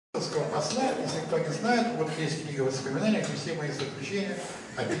русского посла, если кто не знает, вот есть книга воспоминаний, где все мои заключения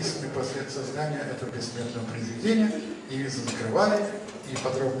описаны после создания этого бессмертного произведения, и визы закрывали, и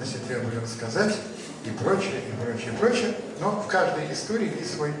подробности требовали рассказать, и прочее, и прочее, и прочее. Но в каждой истории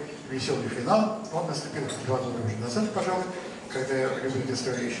есть свой веселый финал. Он наступил 2 года уже назад, пожалуй, когда я люблю эту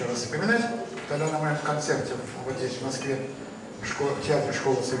историю еще раз вспоминать. Тогда на моем концерте вот здесь, в Москве, в театре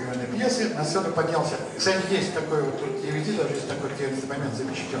школы современной пьесы, на сцену поднялся. Кстати, есть такой вот, тут DVD, даже есть такой этот момент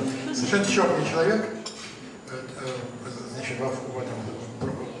запечатлен. Совершенно черный человек, значит,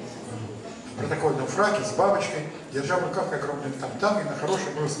 в протокольном фраке с бабочкой, держа в руках огромный там-там, и на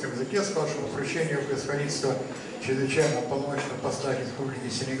хорошем русском языке сказал, что по поручению происходительства чрезвычайного полномочного посла Республики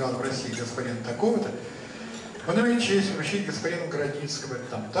Сенегал в России господин такого-то, он имеет честь вручить господину Городницкому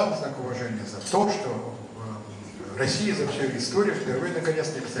там знак уважения за то, что в России за всю историю впервые наконец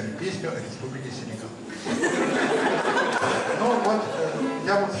написали песню о Республике Сенегал. Ну вот,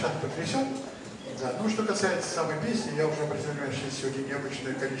 я был совершенно потрясен. Да. Ну, что касается самой песни, я уже обратил внимание, что сегодня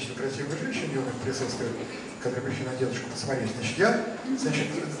необычное количество красивых женщин юных присутствует, которые пришли на дедушку посмотреть. Значит,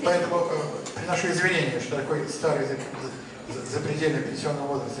 поэтому приношу извинения, что такой старый запредельно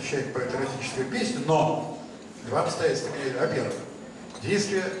пенсионного возраста человек поет эротическую песню, но два обстоятельства. Во-первых,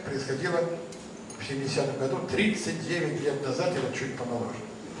 действие происходило в 70-м году, 39 лет назад, я вот чуть помоложе.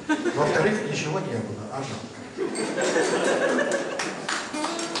 Во-вторых, ничего не было, а жалко.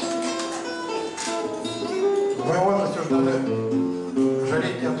 В моем возрасте уже надо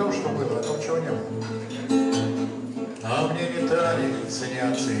жалеть не о том, что было, а о том, чего не было. А мне не тали,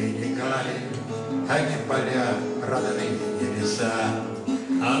 ценятся и не гали, одни поля, родные небеса.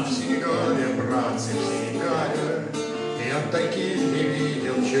 А в Сенегале, братцы, в Сенегале, я такие не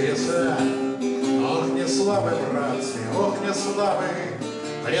видел чудеса. Ох, не слабы, братцы, ох, не слабы,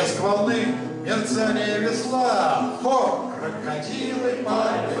 плеск волны, мерцание весла, хор, крокодилы,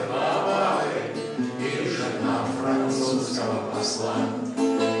 пальмы, бабы и жена французского посла.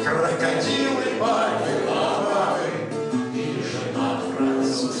 Крокодилы, пальмы, бабы и жена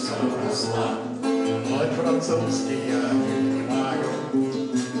французского посла. Мой французский я не понимаю,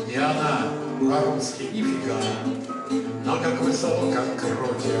 и она по-русски нифига. Но как высоко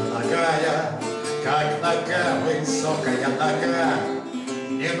грудь ногая, как нога, высокая нога,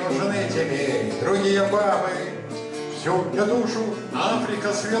 не нужны теперь другие бабы. Всю мне душу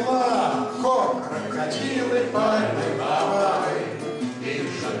Африка свела, хор, крокодилы, пальмы, бабы и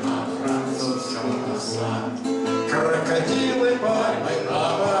жена французского посла. Крокодилы, пальмы,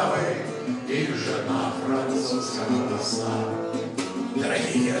 бабы и жена французского посла.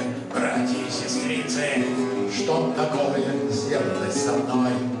 Дорогие братья и сестрицы, что такое сделать со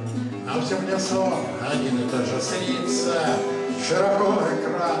мной? А все мне сон один и тот же снится, широко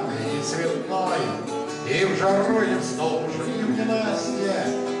экранный и цветной. И в жару, и в столбушку, и в ненастье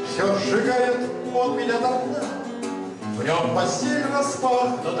все сжигает он меня до дна. В нем постель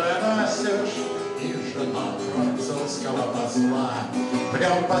распахнутая настежь, и жена французского посла. В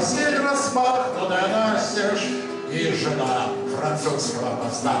нем постель распахнутая настежь, и жена французского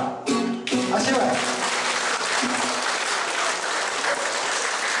посла. Спасибо.